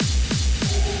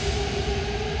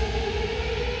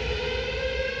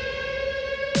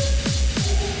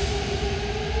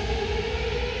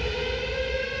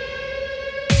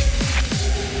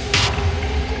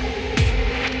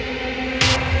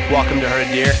Welcome to Herd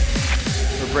of Deer.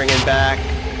 We're bringing back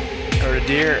Herd of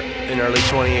Deer in early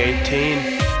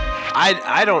 2018.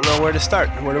 I don't know where to start.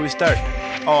 Where do we start?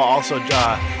 Oh, also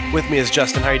with me is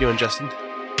Justin. How are you doing, Justin?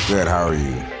 Good. How are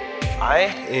you?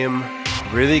 I am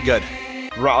really good.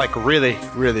 Like really,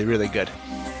 really, really good.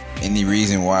 Any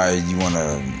reason why you want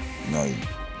to,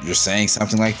 you're saying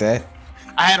something like that?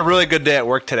 I had a really good day at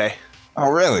work today.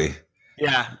 Oh, really?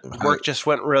 Yeah, work just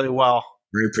went really well.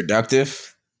 Very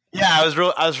productive? Yeah, I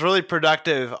was really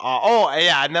productive.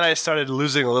 And then I started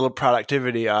losing a little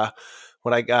productivity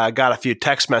when I got a few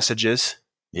text messages.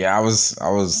 Yeah, I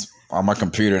was on my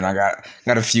computer and I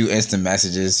got a few instant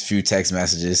messages, few text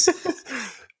messages.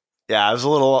 Yeah, it was a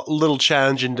little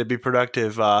challenging to be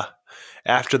productive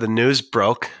after the news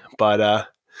broke, but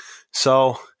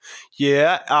do you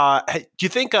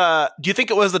think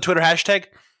it was the Twitter hashtag?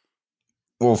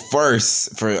 Well,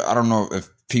 first, I don't know if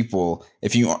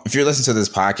you're listening to this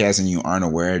podcast and you aren't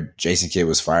aware, Jason Kidd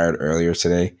was fired earlier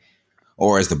today,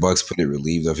 or as the Bucks put it,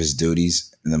 relieved of his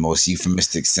duties in the most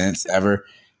euphemistic sense ever.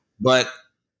 But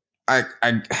I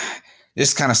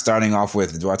just kind of starting off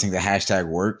with, do I think the hashtag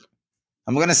worked?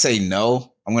 I'm gonna say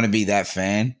no. I'm gonna be that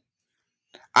fan.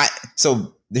 Here's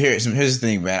the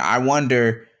thing, man. I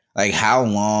wonder, like, how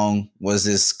long was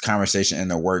this conversation in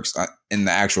the works in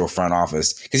the actual front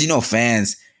office? Because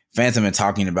fans have been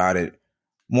talking about it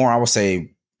more. I would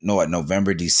say,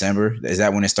 November, December. Is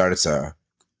that when it started to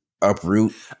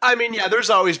uproot? I mean, yeah, there's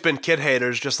always been kid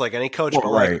haters, just like any coach.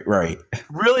 Well, but right.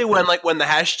 Really, when the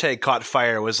hashtag caught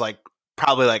fire was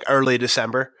probably early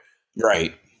December.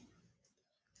 Right.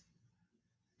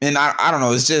 And I don't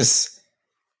know. It's just,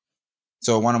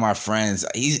 so one of my friends,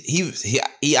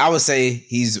 I would say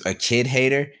he's a Kidd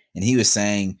hater, and he was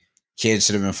saying Kidd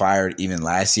should have been fired even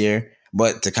last year.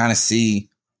 But to kind of see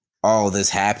all this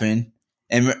happen,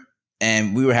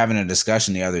 and we were having a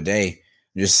discussion the other day,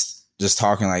 just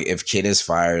talking like, if Kidd is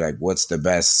fired, like, what's the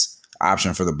best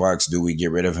option for the Bucks? Do we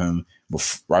get rid of him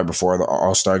right before the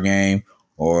All-Star game,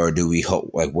 or do we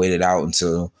wait it out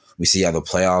until we see how the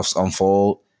playoffs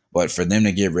unfold? But for them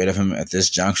to get rid of him at this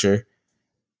juncture,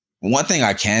 one thing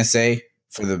I can say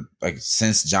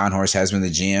since John Horst has been the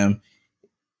GM,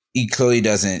 he clearly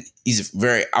doesn't.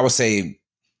 I would say,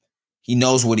 he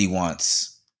knows what he wants.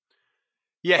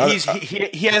 Yeah,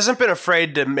 he hasn't been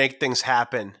afraid to make things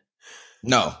happen.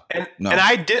 No, and no. And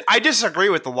I disagree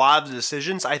with a lot of the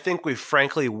decisions. I think we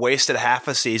frankly wasted half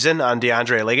a season on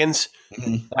DeAndre Liggins.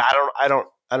 Mm-hmm. I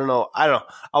don't know.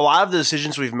 A lot of the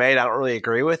decisions we've made, I don't really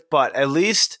agree with, but at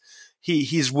least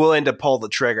he's willing to pull the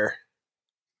trigger.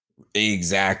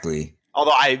 Exactly.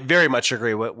 Although I very much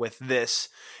agree with this.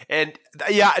 And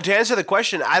yeah, to answer the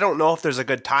question, I don't know if there's a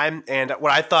good time. And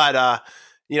what I thought,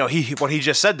 what he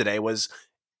just said today was,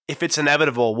 if it's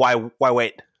inevitable, why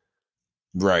wait?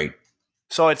 Right.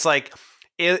 So it's like,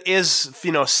 is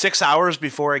 6 hours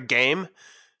before a game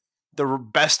the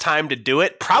best time to do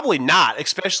it? Probably not,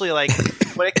 especially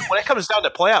when it comes down to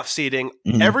playoff seeding.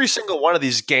 Mm-hmm. Every single one of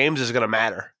these games is going to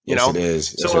matter. Yes, it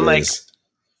is. So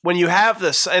when you have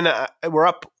this, and we're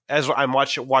up, as I'm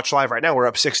watch live right now, we're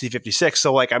up 60-56.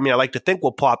 So I like to think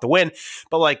we'll pull out the win,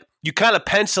 but you kind of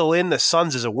pencil in the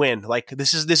Suns as a win.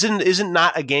 This isn't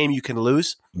not a game you can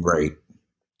lose. Right.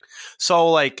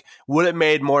 So would it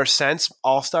made more sense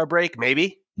All-Star break?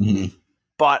 Maybe. Mm-hmm.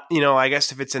 But I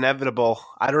guess if it's inevitable,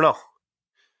 I don't know.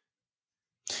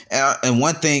 And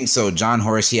one thing, so John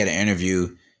Horst, he had an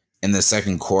interview in the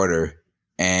second quarter,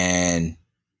 and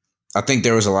I think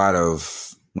there was a lot of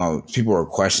people were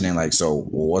questioning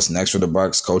what's next for the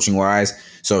Bucks coaching wise.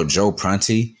 So Joe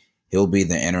Prunty, he'll be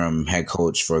the interim head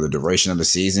coach for the duration of the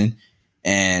season,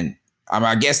 and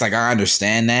I guess I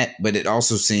understand that, but it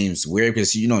also seems weird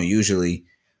because usually,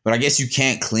 but I guess you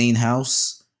can't clean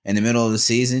house in the middle of the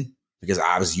season because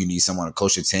obviously you need someone to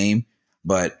coach your team.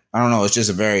 But I don't know, it's just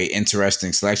a very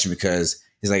interesting selection because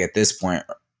it's at this point,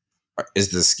 is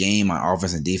the scheme on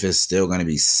offense and defense still going to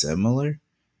be similar?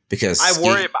 Because I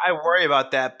worry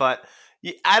about that, but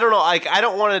I don't know. I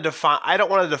don't want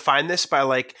to define this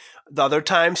by the other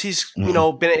times he's been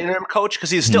an interim coach,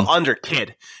 because he's still under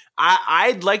Kidd.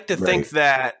 I'd like to think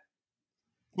that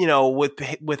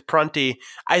with Prunty,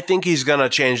 I think he's going to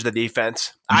change the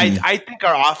defense. Mm-hmm. I think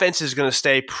our offense is going to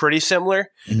stay pretty similar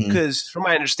because, from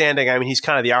my understanding, he's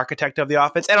kind of the architect of the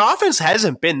offense, and offense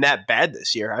hasn't been that bad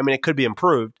this year. It could be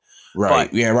improved.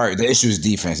 Right. Right. The issue is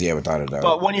defense. Yeah, without a doubt.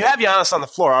 But when you have Giannis on the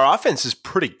floor, our offense is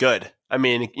pretty good.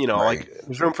 Right.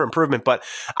 There's room for improvement, but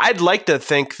I'd like to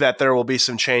think that there will be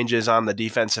some changes on the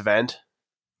defensive end.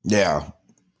 Yeah,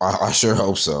 I sure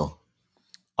hope so.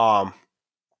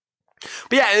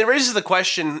 But yeah, it raises the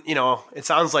question, it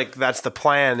sounds like that's the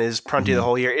plan is Prunty the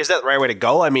whole year. Is that the right way to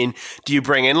go? I mean, do you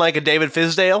bring in like a David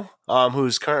Fizdale,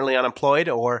 who's currently unemployed,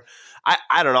 or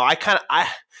I don't know.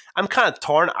 I'm kind of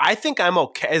torn. I think I'm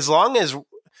okay as long as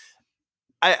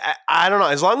I don't know.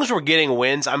 As long as we're getting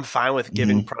wins, I'm fine with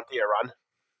giving Prunty a run.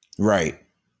 Right.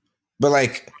 But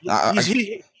like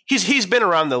he's been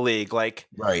around the league, like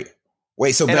right.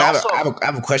 Wait, so but also, I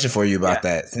have a question for you about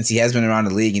that. Since he has been around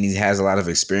the league and he has a lot of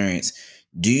experience,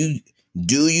 do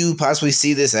you possibly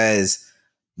see this as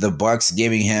the Bucks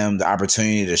giving him the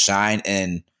opportunity to shine?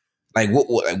 And like, what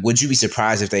would you be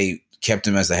surprised if they kept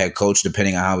him as the head coach,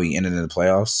 depending on how he ended in the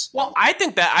playoffs? Well, I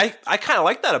think that I kind of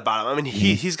like that about him. I mean,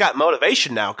 he's got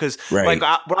motivation now because like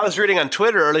what I was reading on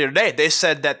Twitter earlier today, they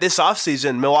said that this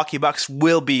offseason, Milwaukee Bucks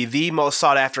will be the most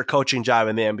sought after coaching job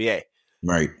in the NBA.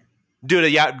 Right. Due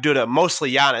to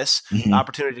mostly Giannis,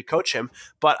 opportunity to coach him.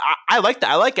 But I like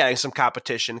that. I like adding some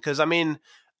competition because, I mean,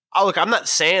 I'm not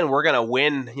saying we're going to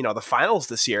win, the finals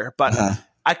this year, but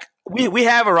we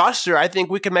have a roster. I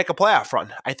think we can make a playoff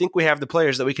run. I think we have the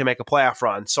players that we can make a playoff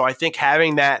run. So I think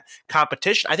having that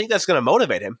competition, I think that's going to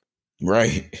motivate him.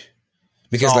 Right.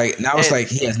 Because now it's like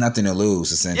he has nothing to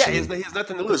lose, essentially. Yeah, he has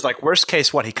nothing to lose. Like worst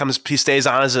case, he stays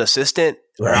on as an assistant.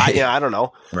 Right. I don't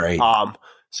know. Right.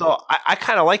 So I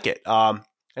kind of like it.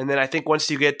 And then I think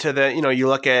once you get to the, you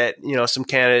look at, some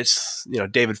candidates,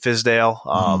 David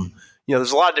Fizdale,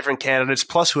 there's a lot of different candidates,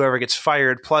 plus whoever gets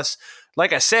fired, plus,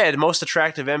 like I said, most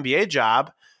attractive NBA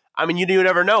job. I mean, you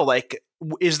never know. Like,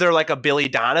 is there like a Billy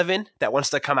Donovan that wants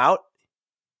to come out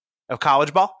of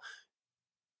college ball?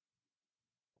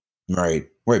 Right.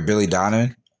 Wait, Billy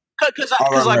Donovan? Because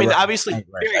I mean, obviously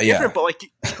very different, but like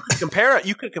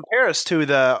you could compare us to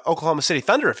the Oklahoma City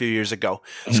Thunder a few years ago.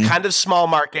 It's kind of small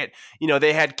market.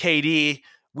 They had KD,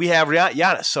 we have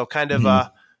Giannis, so kind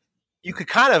of you could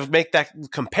kind of make that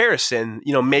comparison.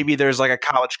 Maybe there's like a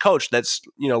college coach that's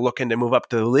looking to move up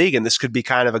to the league, and this could be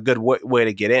kind of a good way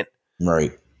to get in.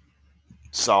 Right.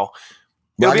 So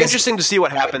it'll be interesting to see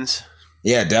what happens.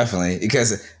 Yeah, definitely.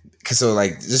 Because so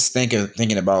like just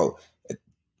thinking about.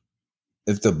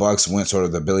 If the Bucks went sort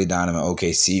of the Billy Donovan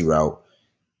OKC route,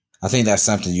 I think that's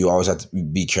something you always have to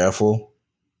be careful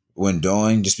when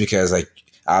doing, just because like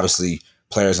obviously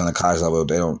players on the college level,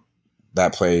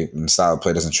 that play and style of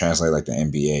play doesn't translate like the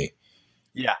NBA.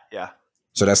 Yeah, yeah.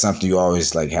 So that's something you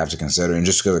always like have to consider. And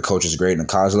just because a coach is great in the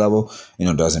college level,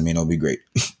 doesn't mean he'll be great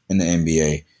in the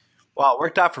NBA. Well, it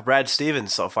worked out for Brad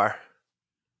Stevens so far.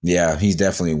 Yeah, he's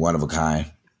definitely one of a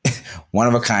kind. One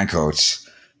of a kind coach.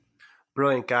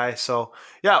 Brilliant guy. So,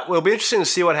 yeah, it'll be interesting to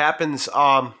see what happens.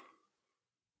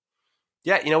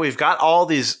 We've got all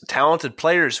these talented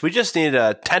players. We just need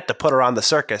a tent to put around the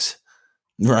circus.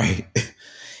 Right.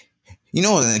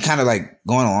 Kind of like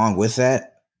going along with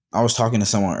that, I was talking to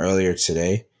someone earlier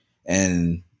today,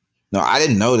 and I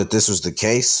didn't know that this was the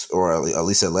case, or at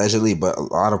least allegedly, but a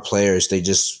lot of players, they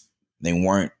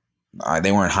weren't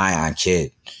high on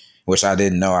Kidd, which I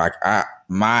didn't know.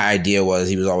 My idea was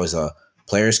he was always a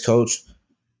players coach,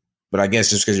 but I guess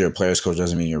just because you're a players coach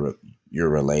doesn't mean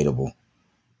you're relatable.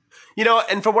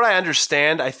 And from what I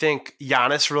understand, I think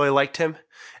Giannis really liked him,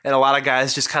 and a lot of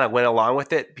guys just kind of went along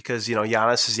with it because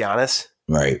Giannis is Giannis,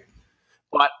 right?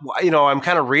 But I'm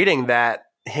kind of reading that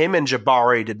him and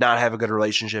Jabari did not have a good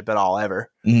relationship at all ever,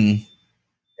 and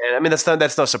I mean that's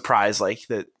no surprise. Like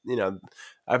that,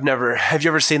 have you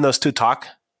ever seen those two talk?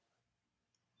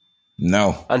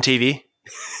 No, on TV.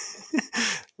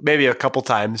 Maybe a couple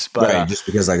times, but right, just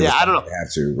because I don't know.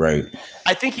 Have to, right?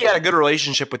 I think he had a good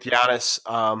relationship with Giannis,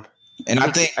 and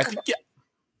I think I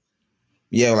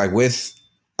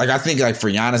think like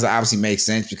for Giannis, it obviously makes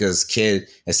sense because Kidd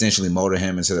essentially molded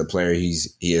him into the player he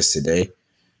is today.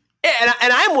 Yeah,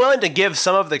 and I'm willing to give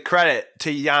some of the credit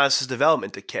to Giannis's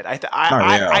development to Kidd. I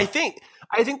think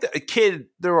that Kidd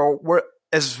there were.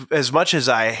 As much as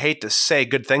I hate to say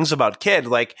good things about Kidd,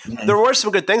 like there were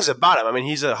some good things about him. I mean,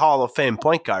 he's a Hall of Fame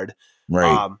point guard,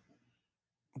 right?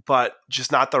 But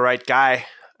just not the right guy.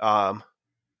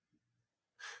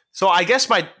 So I guess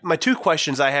my two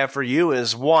questions I have for you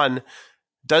is one: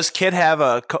 does Kidd have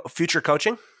a future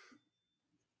coaching?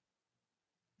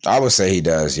 I would say he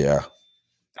does. Yeah.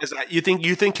 You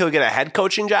think he'll get a head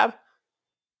coaching job?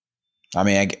 I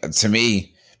mean, to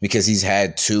me, because he's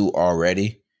had two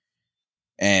already.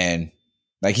 And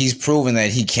like he's proven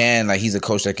that he can, like he's a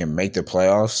coach that can make the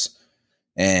playoffs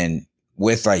and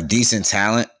with like decent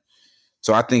talent.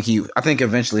 So I think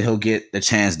eventually he'll get the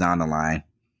chance down the line.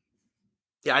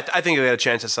 Yeah, I think he'll get a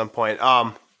chance at some point.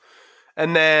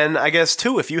 And then I guess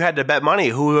too, if you had to bet money,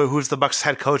 who's the Bucks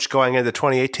head coach going into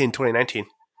 2018-2019?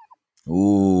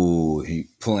 Ooh, he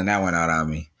pulling that one out on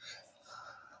me.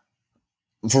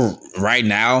 For right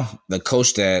now, the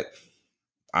coach that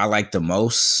I like the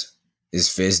most is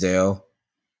Fizdale.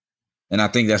 And I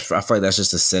feel like that's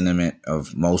just the sentiment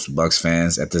of most Bucks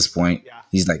fans at this point. Yeah.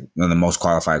 He's like one of the most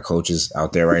qualified coaches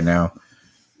out there right now.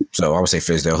 So I would say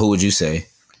Fizdale. Who would you say?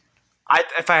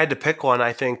 If I had to pick one,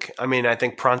 I think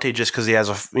Prunty just because he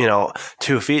has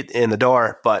 2 feet in the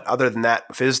door. But other than that,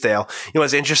 Fizdale.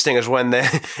 What's interesting is when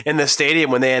in the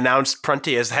stadium when they announced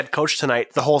Prunty as head coach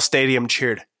tonight, the whole stadium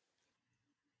cheered.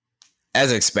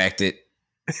 As expected.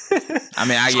 I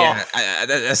mean,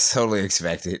 that's totally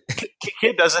expected.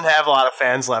 Kid doesn't have a lot of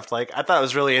fans left. Like I thought it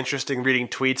was really interesting reading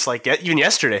tweets like even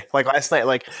yesterday, like last night,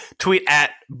 like tweet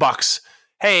at Bucks.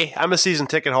 Hey, I'm a season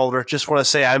ticket holder. Just want to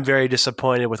say I'm very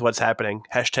disappointed with what's happening.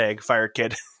 # fire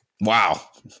kid. Wow.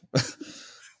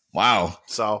 Wow.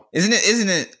 So isn't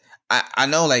it? I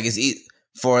know like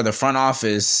for the front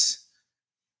office.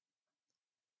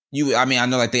 I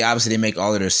know like they obviously make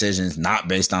all of their decisions not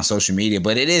based on social media,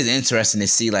 but it is interesting to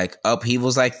see like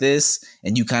upheavals like this,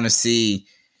 and you kind of see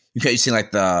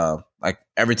like like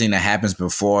everything that happens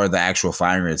before the actual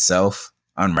firing itself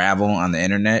unravel on the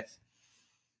internet.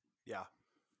 Yeah,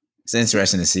 it's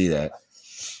interesting to see that.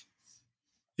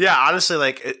 Yeah, honestly,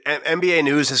 like NBA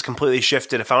news has completely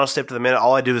shifted. If I want to stay up to the minute,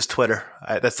 all I do is Twitter.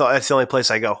 That's the only place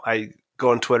I go. I go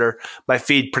on Twitter. My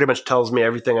feed pretty much tells me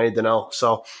everything I need to know.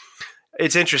 So.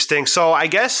 It's interesting. So I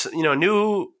guess,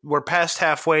 we're past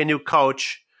halfway, new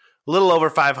coach, a little over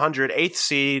 500, 8th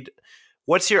seed.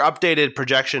 What's your updated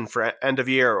projection for end of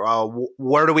year?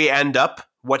 Where do we end up?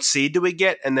 What seed do we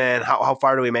get? And then how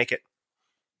far do we make it?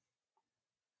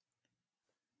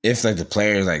 If like the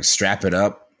players like strap it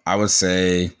up, I would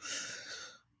say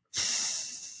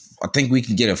I think we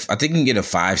can get a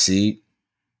 5 seed.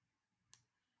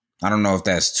 I don't know if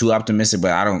that's too optimistic,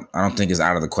 but I don't think it's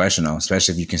out of the question though,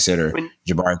 especially if you consider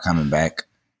Jabari coming back.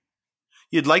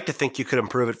 You'd like to think you could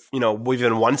improve it, we've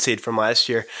been 1 seed from last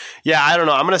year. Yeah, I don't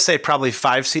know. I'm going to say probably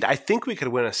 5 seed. I think we could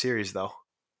win a series though.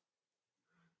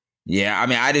 Yeah, I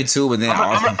mean I did too, but then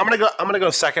I'm gonna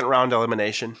go second round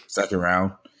elimination. Second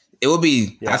round. It would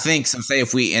be I think say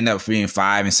if we end up being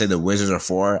 5 and say the Wizards are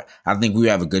 4, I think we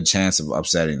have a good chance of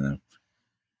upsetting them.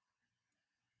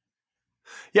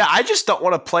 Yeah, I just don't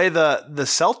want to play the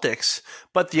Celtics.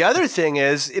 But the other thing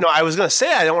is, I was going to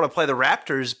say I don't want to play the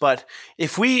Raptors, but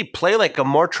if we play like a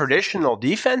more traditional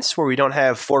defense where we don't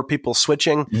have 4 people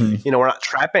switching, we're not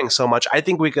trapping so much, I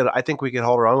think we could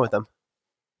hold our own with them.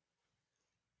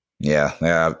 Yeah,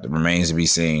 it remains to be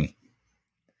seen.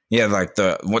 Yeah, like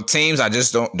what teams I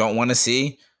just don't want to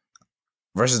see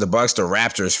versus the Bucks, the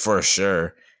Raptors for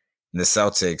sure. And the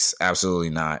Celtics, absolutely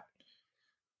not.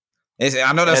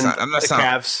 I know that's not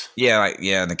Cavs. Yeah,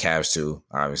 and the Cavs too,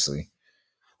 obviously.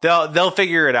 They'll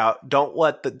figure it out. Don't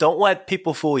let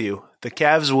people fool you. The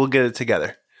Cavs will get it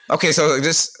together. Okay, so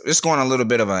just going a little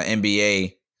bit of an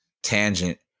NBA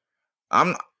tangent.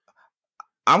 I'm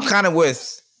kind of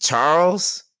with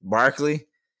Charles Barkley.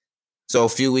 So a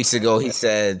few weeks ago, he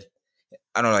said,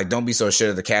 I don't know, like, don't be so sure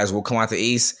that the Cavs will come out the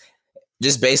East.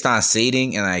 Just based on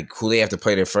seeding and like who they have to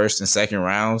play their first and second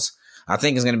rounds, I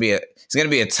think it's gonna be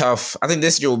a tough. I think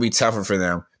this year will be tougher for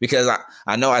them because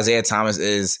I know Isaiah Thomas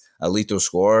is a lethal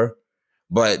scorer,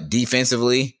 but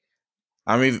defensively,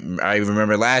 I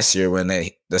remember last year when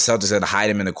the Celtics had to hide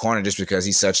him in the corner just because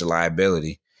he's such a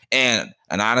liability. And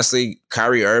honestly,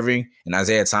 Kyrie Irving and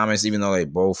Isaiah Thomas, even though they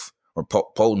both were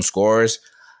potent scorers,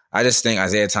 I just think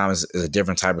Isaiah Thomas is a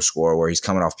different type of scorer where he's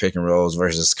coming off pick and rolls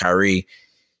versus Kyrie.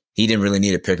 He didn't really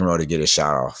need a pick and roll to get his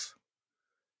shot off.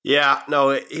 Yeah,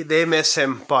 no, they miss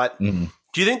him. But do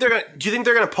you think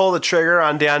they're gonna pull the trigger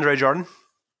on DeAndre Jordan?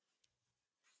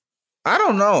 I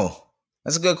don't know.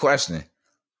 That's a good question.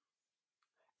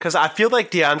 Because I feel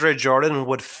like DeAndre Jordan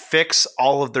would fix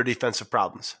all of their defensive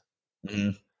problems. Mm-hmm.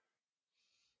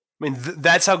 I mean,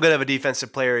 that's how good of a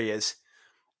defensive player he is.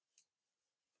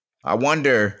 I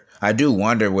do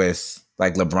wonder with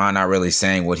like LeBron not really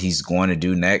saying what he's going to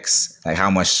do next, like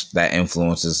how much that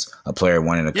influences a player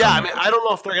wanting to come. Yeah, I mean, I don't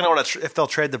know if they're going to if they'll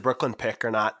trade the Brooklyn pick or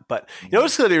not, but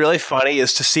what's going to be really funny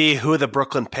is to see who the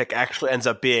Brooklyn pick actually ends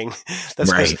up being.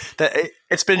 That's right.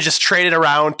 It's been just traded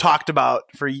around, talked about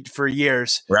for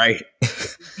years. Right.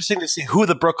 Interesting to see who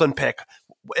the Brooklyn pick.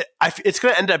 It's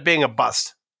going to end up being a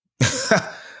bust. It's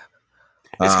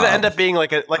going to end up being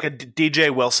like a DJ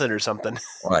Wilson or something.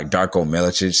 Or like Darko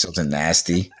Milicic, something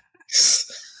nasty.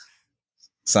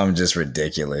 Something just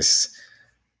ridiculous.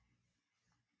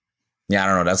 Yeah, I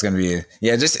don't know. That's going to be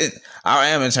I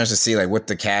am interested to see like what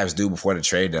the Cavs do before the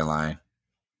trade deadline,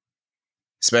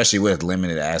 especially with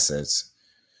limited assets.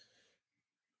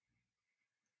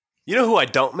 You know who I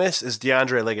don't miss is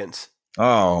DeAndre Liggins.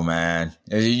 Oh man,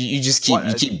 you just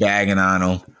What keep bagging on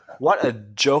him. what a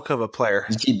joke of a player.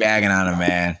 You keep bagging on him,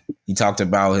 man. He talked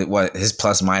about what his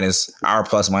plus minus, our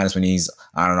plus minus when he's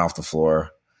on and off the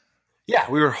floor. Yeah,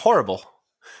 we were horrible.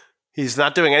 He's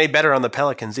not doing any better on the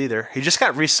Pelicans either. He just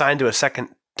got re-signed to a second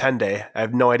 10-day. I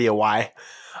have no idea why.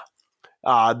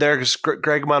 There's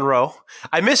Greg Monroe.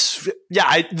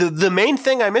 The main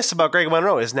thing I miss about Greg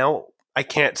Monroe is now I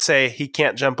can't say he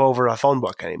can't jump over a phone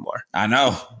book anymore. I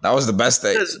know. That was the best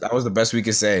thing. That was the best we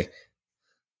could say.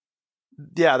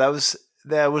 Yeah, that was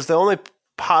the only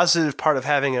positive part of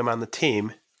having him on the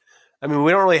team. I mean,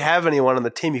 we don't really have anyone on the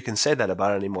team you can say that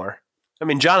about anymore. I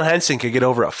mean, John Henson could get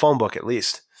over a phone book at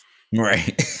least.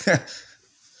 Right.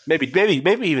 maybe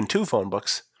even 2 phone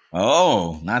books.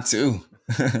 Oh, not 2.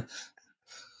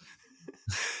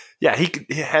 Yeah,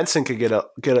 Henson could get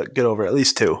over at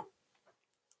least 2.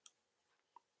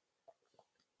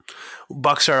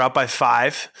 Bucks are up by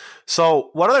 5.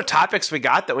 So what other topics we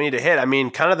got that we need to hit? I mean,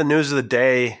 kind of the news of the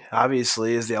day,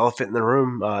 obviously, is the elephant in the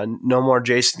room. No more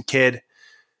Jason Kidd.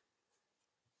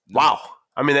 Wow.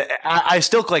 I mean, I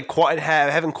still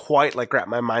haven't quite wrapped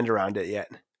my mind around it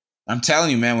yet. I'm telling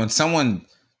you, man, when someone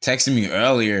texted me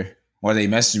earlier or they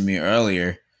messaged me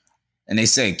earlier and they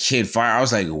said Kidd fire, I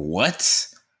was like, what?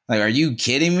 Like, are you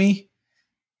kidding me?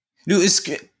 Dude, it's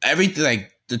everything.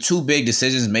 Like, the 2 big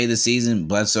decisions made this season,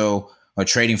 Bledsoe or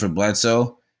trading for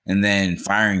Bledsoe and then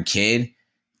firing Kidd,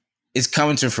 it's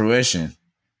coming to fruition.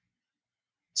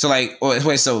 So,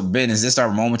 so Ben, is this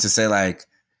our moment to say,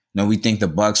 we think the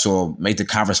Bucks will make the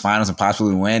conference finals and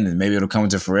possibly win, and maybe it'll come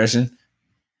into fruition?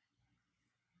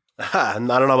 I don't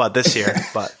know about this year,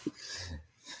 but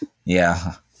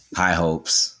yeah, high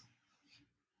hopes.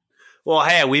 Well,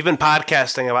 hey, we've been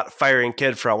podcasting about firing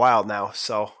Kidd for a while now,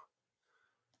 so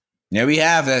yeah, we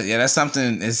have that. Yeah, that's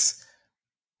something. It's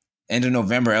end of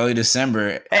November, early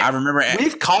December. Hey, I remember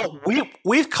we've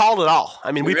called it all.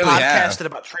 I mean, we really podcasted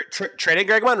about trading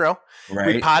Greg Monroe. Right.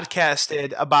 We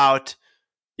podcasted about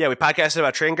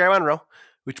trading Greg Monroe.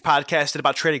 We podcasted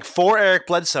about trading for Eric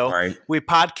Bledsoe. Right. We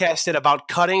podcasted about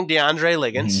cutting DeAndre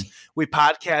Liggins. Mm-hmm. We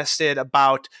podcasted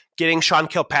about getting Sean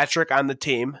Kilpatrick on the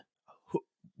team.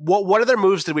 What other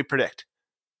moves did we predict?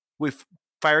 We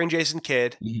firing Jason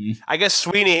Kidd. Mm-hmm. I guess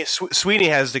Sweeney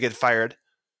has to get fired.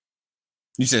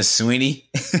 You said Sweeney?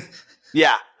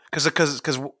 Yeah, because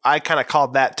I kind of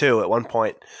called that too at one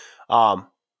point. I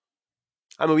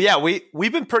mean, yeah,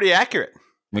 we've been pretty accurate.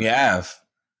 We have.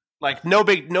 No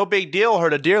big deal, her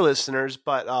to dear listeners,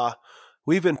 but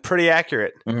we've been pretty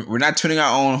accurate. We're not tuning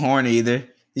our own horn either.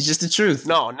 It's just the truth.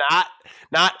 No,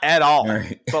 not at all.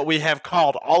 Right. But we have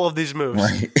called all of these moves.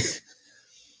 Right.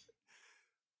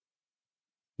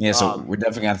 Yeah, so we're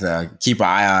definitely going to have to keep an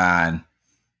eye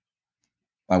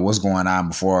on what's going on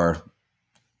before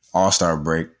All-Star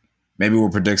break. Maybe we'll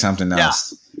predict something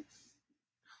else.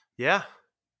 Yeah.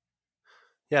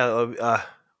 Yeah.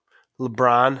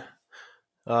 LeBron.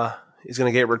 He's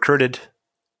going to get recruited.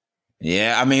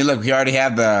 Yeah, I mean, look, we already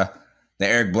have the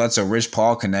Eric Bledsoe Rich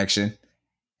Paul connection,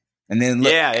 and then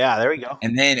look, yeah, there we go.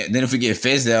 And then if we get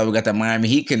Fizdale, we got the Miami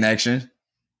Heat connection.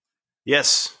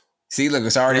 Yes. See, look,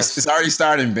 it's already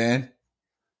starting, Ben.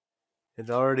 It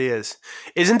already is.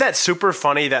 Isn't that super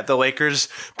funny that the Lakers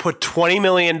put $20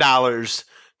 million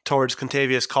towards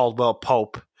Kentavious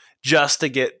Caldwell-Pope just to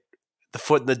get the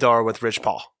foot in the door with Rich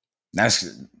Paul? That's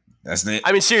it.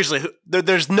 I mean, seriously,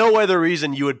 there's no other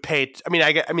reason you would pay. I mean,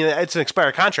 it's an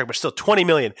expired contract, but still, $20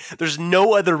 million. There's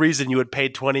no other reason you would pay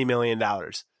 $20 million,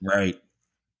 right?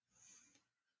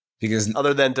 Because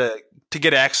other than to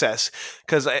get access,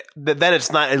 because then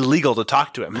it's not illegal to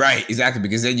talk to him, right? Exactly,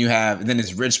 because then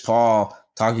it's Rich Paul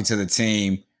talking to the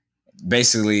team,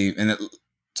 basically, and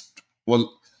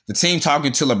the team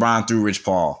talking to LeBron through Rich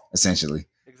Paul, essentially.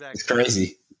 Exactly, it's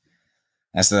crazy.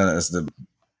 That's the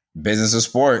business of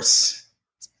sports.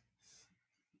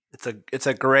 It's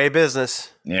a gray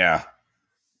business. Yeah.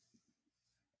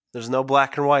 There's no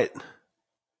black and white.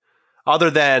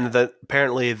 Other than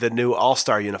apparently the new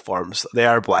All-Star uniforms. They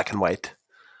are black and white.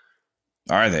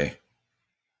 Are they?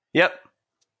 Yep.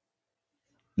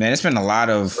 Man, it's been a lot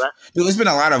of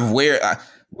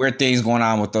weird things going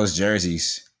on with those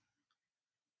jerseys.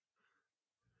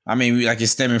 I mean,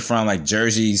 it's stemming from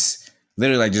jerseys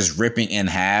literally just ripping in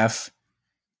half.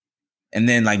 And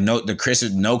then no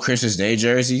Christmas Day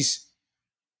jerseys.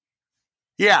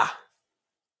 Yeah.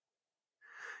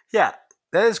 Yeah,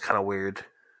 that is kind of weird.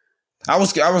 I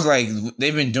was like,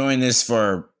 they've been doing this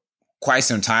for quite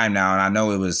some time now, and I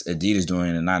know it was Adidas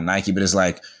doing it and not Nike, but it's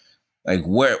why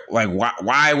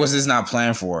was this not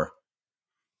planned for?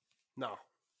 No.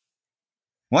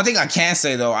 One thing I can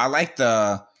say though, I like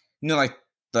the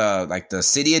the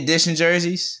city edition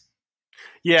jerseys.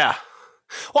 Yeah.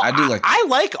 Well, I do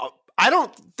like. I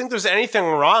don't think there's anything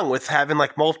wrong with having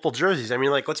like multiple jerseys. I mean,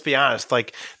 like, let's be honest.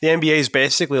 Like, the NBA is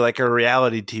basically like a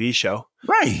reality TV show.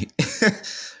 Right.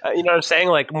 You know what I'm saying?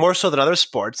 Like, more so than other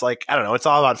sports. Like, I don't know. It's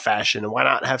all about fashion. And why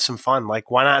not have some fun? Like,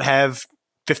 why not have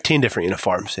 15 different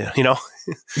uniforms? You know?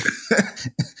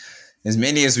 As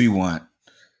many as we want.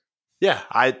 Yeah.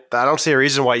 I don't see a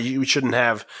reason why you shouldn't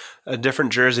have a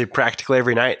different jersey practically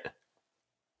every night.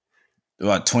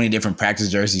 About 20 different practice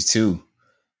jerseys, too.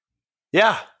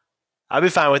 Yeah. I'll be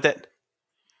fine with it.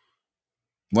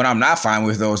 What I'm not fine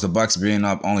with, though, is the Bucks being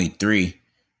up only 3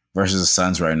 versus the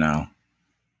Suns right now.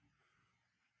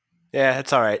 Yeah,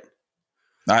 it's all right.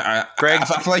 Greg,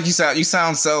 I feel like you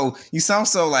sound so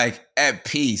like at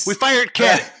peace. We fired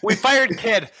Kid. We fired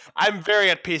Kid. I'm very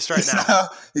at peace right now.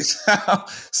 You sound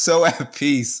so at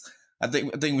peace. I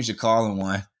think we should call him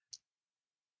one.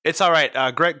 It's all right.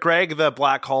 Greg, the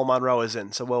black hole Monroe is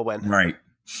in, so we'll win. Right.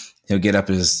 He'll get up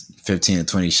his 15 to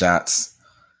 20 shots.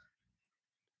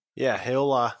 Yeah,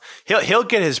 he'll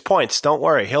get his points. Don't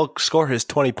worry. He'll score his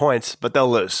 20 points, but they'll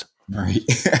lose. Right.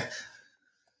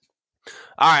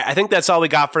 All right, I think that's all we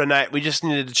got for tonight. We just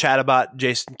needed to chat about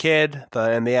Jason Kidd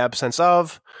and the absence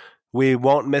of. We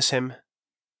won't miss him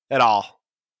at all.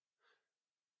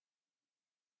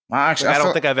 Actually, I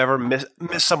don't think I've ever missed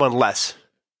someone less.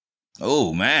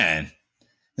 Oh, man.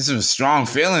 This is strong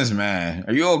feelings, man.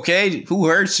 Are you okay? Who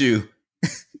hurt you?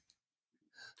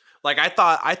 Like, I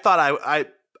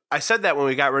said that when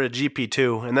we got rid of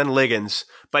GP2 and then Liggins,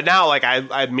 but now, like,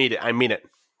 I mean it. I mean it.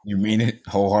 You mean it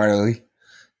wholeheartedly?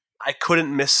 I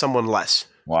couldn't miss someone less.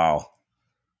 Wow.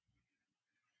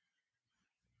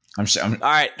 All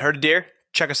right, Herd of Deer.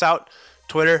 Check us out.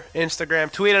 Twitter,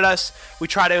 Instagram, tweet at us. We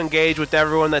try to engage with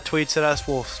everyone that tweets at us.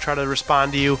 We'll try to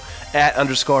respond to you at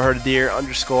 _Herd of Deer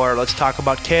 _ Let's talk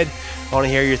about Kid. I want to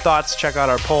hear your thoughts. Check out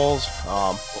our polls.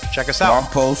 Check us out.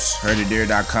 Blog posts,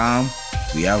 herdofdeer.com.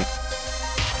 We out.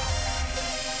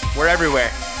 We're everywhere.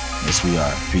 Yes, we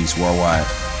are. Peace worldwide.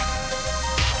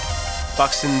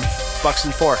 Buxton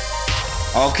 4.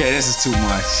 Okay, this is too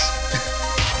much.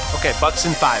 Okay,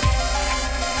 Buxton 5.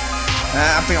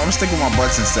 I think I'm gonna stick with my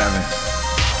Bucks in 7.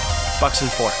 Buxton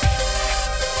 4.